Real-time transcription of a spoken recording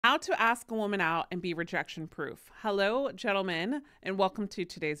How to ask a woman out and be rejection proof. Hello, gentlemen, and welcome to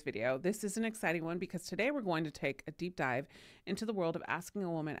today's video. This is an exciting one because today we're going to take a deep dive into the world of asking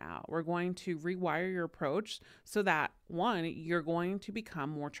a woman out. We're going to rewire your approach so that, one, you're going to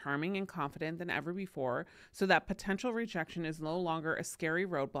become more charming and confident than ever before, so that potential rejection is no longer a scary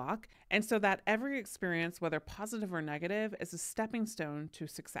roadblock, and so that every experience, whether positive or negative, is a stepping stone to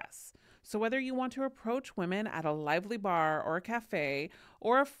success. So whether you want to approach women at a lively bar or a cafe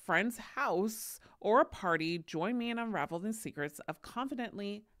or a friend's house or a party, join me and unravel the secrets of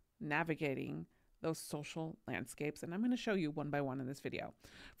confidently navigating those social landscapes. And I'm going to show you one by one in this video.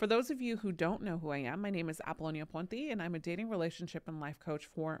 For those of you who don't know who I am, my name is Apollonia Ponti, and I'm a dating, relationship, and life coach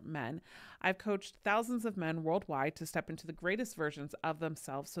for men. I've coached thousands of men worldwide to step into the greatest versions of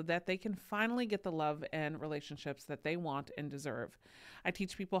themselves so that they can finally get the love and relationships that they want and deserve. I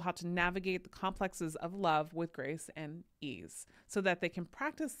teach people how to navigate the complexes of love with grace and ease so that they can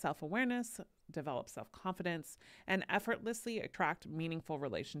practice self-awareness, develop self-confidence, and effortlessly attract meaningful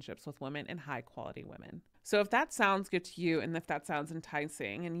relationships with women and high-quality women. So if that sounds good to you and if that sounds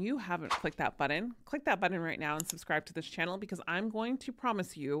enticing and you haven't click that button right now and subscribe to this channel, because I'm going to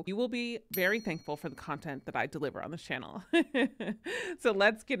promise you, you will be very thankful for the content that I deliver on this channel. So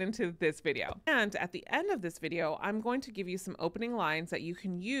let's get into this video. And at the end of this video, I'm going to give you some opening lines that you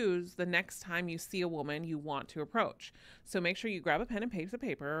can use the next time you see a woman you want to approach. So make sure you grab a pen and piece of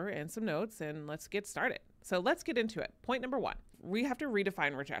paper and some notes, and let's get started. So let's get into it. Point number one, we have to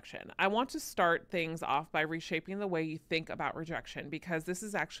redefine rejection. I want to start things off by reshaping the way you think about rejection, because this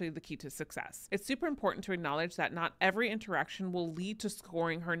is actually the key to success. It's super important to acknowledge that not every interaction will lead to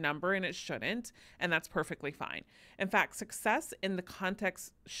scoring her number, and it shouldn't, and that's perfectly fine. In fact, success in the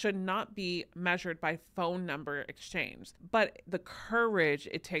context should not be measured by phone number exchange, but the courage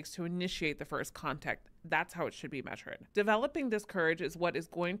it takes to initiate the first contact. That's how it should be measured. Developing this courage is what is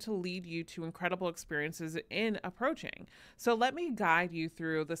going to lead you to incredible experiences in approaching. So let me guide you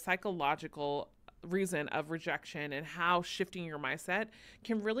through the psychological reason of rejection and how shifting your mindset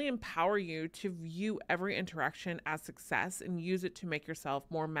can really empower you to view every interaction as success and use it to make yourself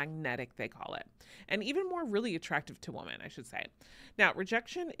more magnetic, they call it, and even more really attractive to women, I should say. Now,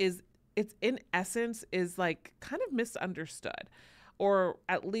 rejection it's in essence is like kind of misunderstood, or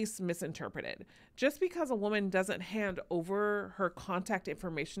at least misinterpreted. Just because a woman doesn't hand over her contact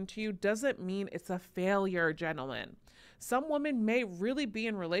information to you doesn't mean it's a failure, gentlemen. Some women may really be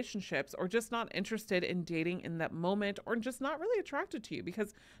in relationships or just not interested in dating in that moment, or just not really attracted to you,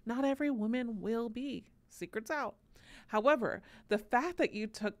 because not every woman will be. Secrets out. However, the fact that you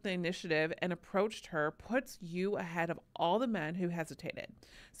took the initiative and approached her puts you ahead of all the men who hesitated.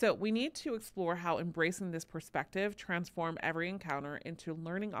 So we need to explore how embracing this perspective transform every encounter into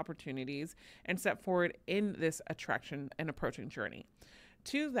learning opportunities and step forward in this attraction and approaching journey.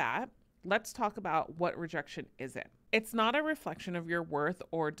 To that, let's talk about what rejection isn't. It's not a reflection of your worth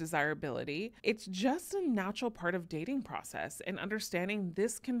or desirability. It's just a natural part of dating process, and understanding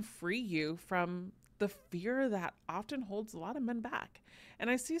this can free you from the fear that often holds a lot of men back. And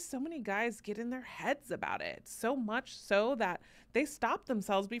I see so many guys get in their heads about it, so much so that they stop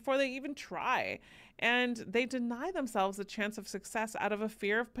themselves before they even try. And they deny themselves a chance of success out of a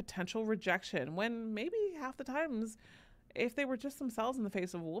fear of potential rejection, when maybe half the times, if they were just themselves in the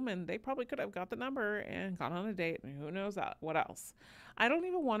face of a woman, they probably could have got the number and gone on a date, and who knows what else. I don't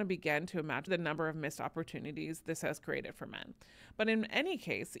even want to begin to imagine the number of missed opportunities this has created for men. But in any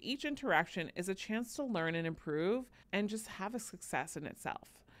case, each interaction is a chance to learn and improve and just have a success in itself.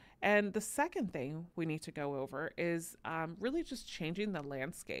 And the second thing we need to go over is really just changing the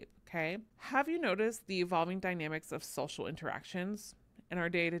landscape, okay? Have you noticed the evolving dynamics of social interactions in our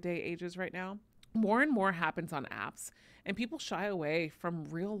day-to-day ages right now? More and more happens on apps, and people shy away from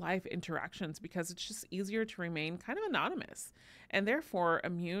real life interactions because it's just easier to remain kind of anonymous and therefore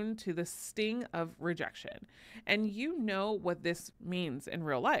immune to the sting of rejection. And you know what this means in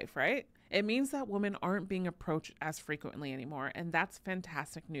real life, right? It means that women aren't being approached as frequently anymore, and that's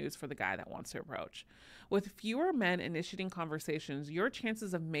fantastic news for the guy that wants to approach. With fewer men initiating conversations, your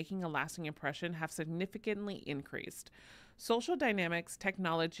chances of making a lasting impression have significantly increased. Social dynamics,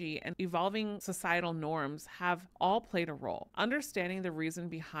 technology, and evolving societal norms have all played a role. Understanding the reason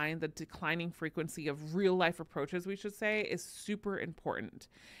behind the declining frequency of real-life approaches, we should say, is super important.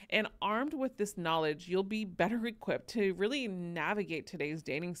 And armed with this knowledge, you'll be better equipped to really navigate today's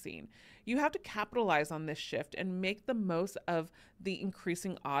dating scene. You have to capitalize on this shift and make the most of the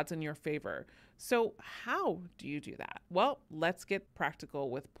increasing odds in your favor. So how do you do that? Well, let's get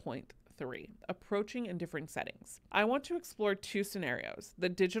practical with point 3, approaching in different settings. I want to explore two scenarios, the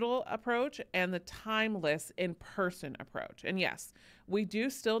digital approach and the timeless in-person approach. And yes, we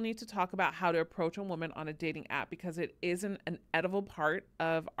do still need to talk about how to approach a woman on a dating app because it is an inevitable part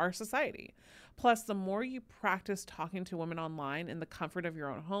of our society. Plus, the more you practice talking to women online in the comfort of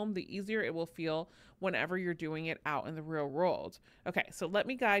your own home, the easier it will feel whenever you're doing it out in the real world. Okay, so let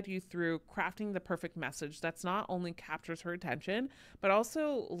me guide you through crafting the perfect message that's not only captures her attention, but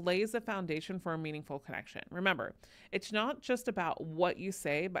also lays the foundation for a meaningful connection. Remember, it's not just about what you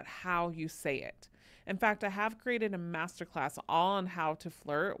say, but how you say it. In fact, I have created a masterclass all on how to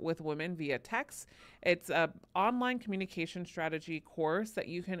flirt with women via text. It's an online communication strategy course that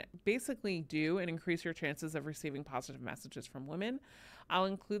you can basically do and increase your chances of receiving positive messages from women. I'll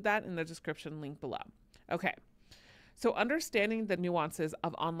include that in the description link below. Okay. So understanding the nuances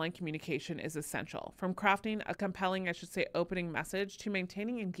of online communication is essential, from crafting a compelling, opening message to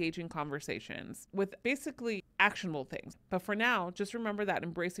maintaining engaging conversations with basically actionable things. But for now, just remember that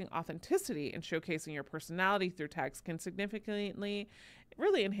embracing authenticity and showcasing your personality through text can significantly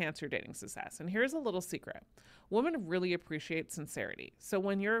really enhance your dating success. And here's a little secret. Women really appreciate sincerity. So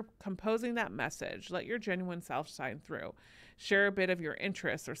when you're composing that message, let your genuine self shine through. Share a bit of your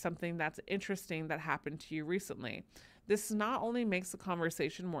interests or something that's interesting that happened to you recently. This not only makes the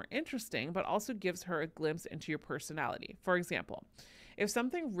conversation more interesting, but also gives her a glimpse into your personality. For example, if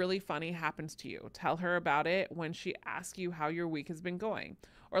something really funny happens to you, tell her about it when she asks you how your week has been going.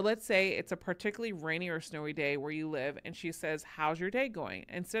 Or let's say it's a particularly rainy or snowy day where you live and she says, "How's your day going?"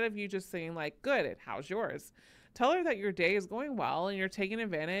 Instead of you just saying like, "Good, how's yours?" Tell her that your day is going well and you're taking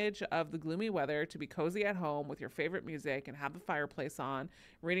advantage of the gloomy weather to be cozy at home with your favorite music and have the fireplace on,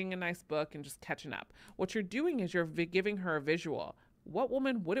 reading a nice book and just catching up. What you're doing is you're giving her a visual. What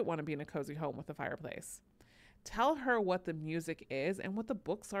woman wouldn't want to be in a cozy home with a fireplace? Tell her what the music is and what the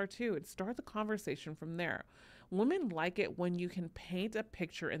books are too, and start the conversation from there. Women like it when you can paint a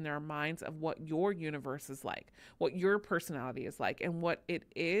picture in their minds of what your universe is like, what your personality is like, and what it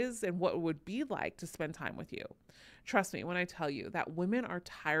is and what it would be like to spend time with you. Trust me when I tell you that women are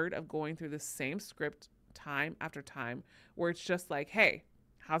tired of going through the same script time after time where it's just like, "Hey,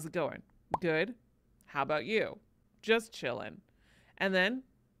 how's it going? Good? How about you?" Just chilling. And then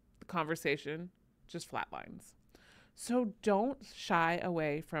the conversation just flatlines. So don't shy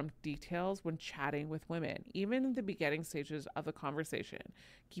away from details when chatting with women, even in the beginning stages of the conversation.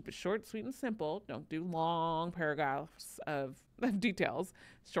 Keep it short, sweet, and simple. Don't do long paragraphs of details.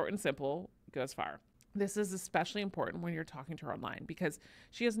 Short and simple goes far. This is especially important when you're talking to her online because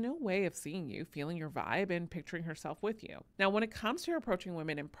she has no way of seeing you, feeling your vibe, and picturing herself with you. Now, when it comes to approaching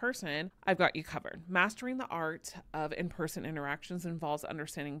women in person, I've got you covered. Mastering the art of in-person interactions involves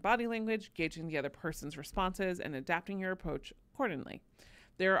understanding body language, gauging the other person's responses, and adapting your approach accordingly.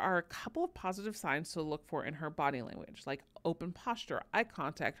 There are a couple of positive signs to look for in her body language, like open posture, eye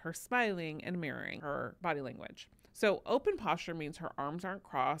contact, her smiling, and mirroring her body language. So open posture means her arms aren't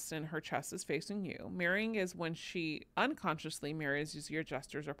crossed and her chest is facing you. Mirroring is when she unconsciously mirrors your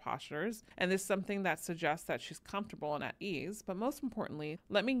gestures or postures, and this is something that suggests that she's comfortable and at ease. But most importantly,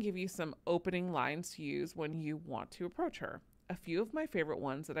 let me give you some opening lines to use when you want to approach her. A few of my favorite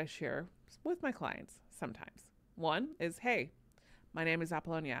ones that I share with my clients sometimes. One is, "Hey, my name is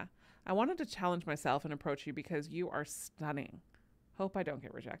Apollonia. I wanted to challenge myself and approach you because you are stunning. Hope I don't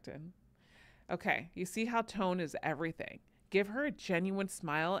get rejected." Okay, you see how tone is everything. Give her a genuine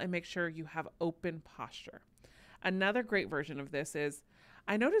smile and make sure you have open posture. Another great version of this is,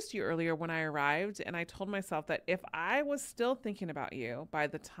 "I noticed you earlier when I arrived and I told myself that if I was still thinking about you by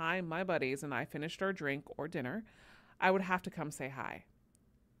the time my buddies and I finished our drink or dinner, I would have to come say hi."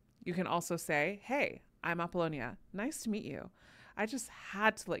 You can also say, "Hey, I'm Apollonia. Nice to meet you. I just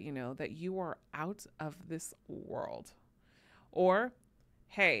had to let you know that you are out of this world." Or,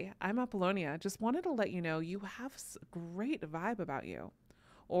 "Hey, I'm Apollonia. Just wanted to let you know you have a great vibe about you."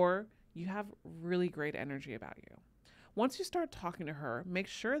 Or, "You have really great energy about you." Once you start talking to her, make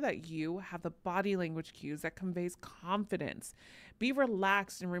sure that you have the body language cues that conveys confidence. Be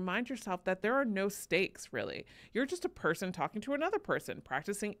relaxed and remind yourself that there are no stakes, really. You're just a person talking to another person,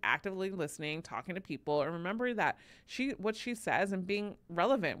 practicing actively listening, talking to people, and remember that what she says and being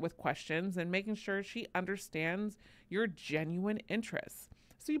relevant with questions and making sure she understands your genuine interests.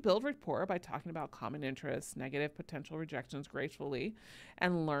 So you build rapport by talking about common interests, negative potential rejections gracefully,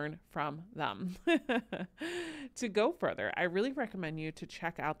 and learn from them. To go further, I really recommend you to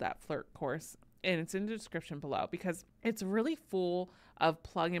check out that flirt course, and it's in the description below because it's really full of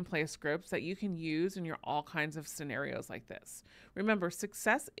plug and play scripts that you can use in your all kinds of scenarios like this. Remember,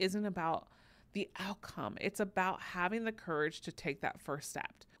 success isn't about the outcome. It's about having the courage to take that first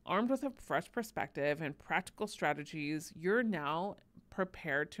step. Armed with a fresh perspective and practical strategies, you're now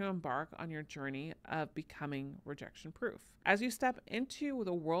prepared to embark on your journey of becoming rejection proof. As you step into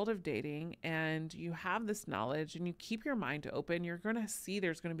the world of dating and you have this knowledge and you keep your mind open, you're going to see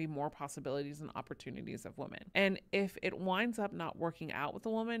there's going to be more possibilities and opportunities of women. And if it winds up not working out with a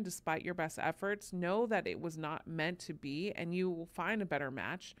woman despite your best efforts, know that it was not meant to be and you will find a better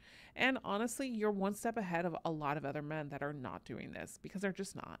match. And honestly, you're one step ahead of a lot of other men that are not doing this because they're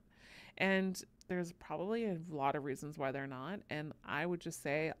just not. And there's probably a lot of reasons why they're not. And I would just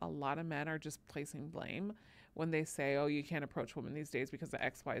say a lot of men are just placing blame when they say, oh, you can't approach women these days because of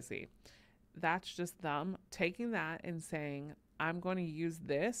XYZ. That's just them taking that and saying, I'm going to use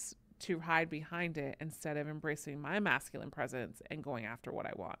this to hide behind it instead of embracing my masculine presence and going after what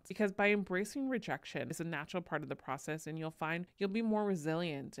I want. Because by embracing rejection, it's a natural part of the process, and you'll find you'll be more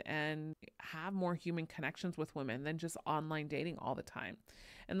resilient and have more human connections with women than just online dating all the time.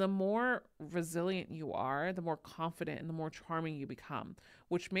 And the more resilient you are, the more confident and the more charming you become,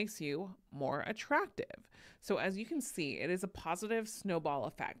 which makes you more attractive. So as you can see, it is a positive snowball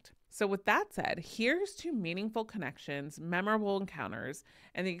effect. So with that said, here's to meaningful connections, memorable encounters,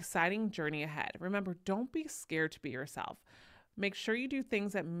 and the exciting journey ahead. Remember, don't be scared to be yourself. Make sure you do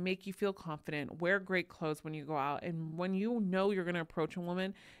things that make you feel confident. Wear great clothes when you go out. And when you know you're going to approach a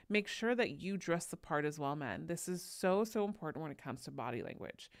woman, make sure that you dress the part as well, men. This is so, so important when it comes to body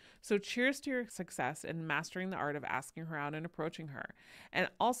language. So cheers to your success in mastering the art of asking her out and approaching her. And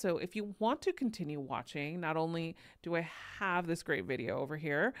also, if you want to continue watching, not only do I have this great video over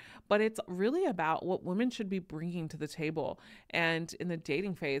here, but it's really about what women should be bringing to the table and in the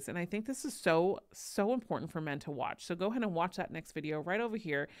dating phase. And I think this is so, so important for men to watch. So go ahead and watch that next video right over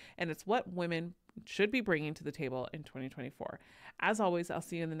here, and it's what women should be bringing to the table in 2024. As always, I'll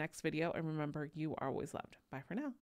see you in the next video, and remember, you are always loved. Bye for now.